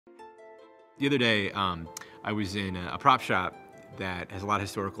The other day, I was in a prop shop that has a lot of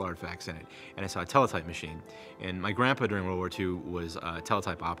historical artifacts in it, and I saw a teletype machine. And my grandpa during World War II was a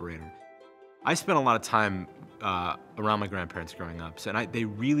teletype operator. I spent a lot of time around my grandparents growing up, so they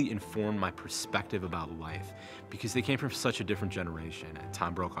really informed my perspective about life because they came from such a different generation.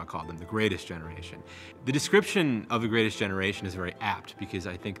 Tom Brokaw called them the greatest generation. The description of the greatest generation is very apt because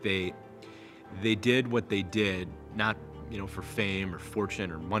I think they did what they did, not for fame or fortune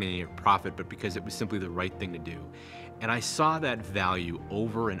or money or profit, but because it was simply the right thing to do. And I saw that value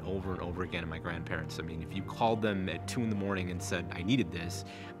over and over and over again in my grandparents. I mean, if you called them at 2 in the morning and said, I needed this,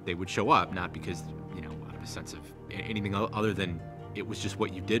 they would show up, not because, out of a sense of anything other than it was just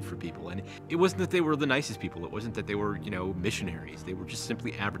what you did for people. And it wasn't that they were the nicest people. It wasn't that they were, missionaries. They were just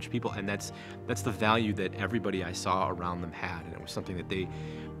simply average people. And that's the value that everybody I saw around them had. And it was something that they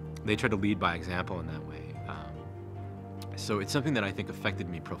tried to lead by example in that way. So it's something that I think affected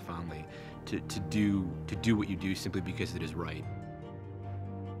me profoundly to do what you do simply because it is right.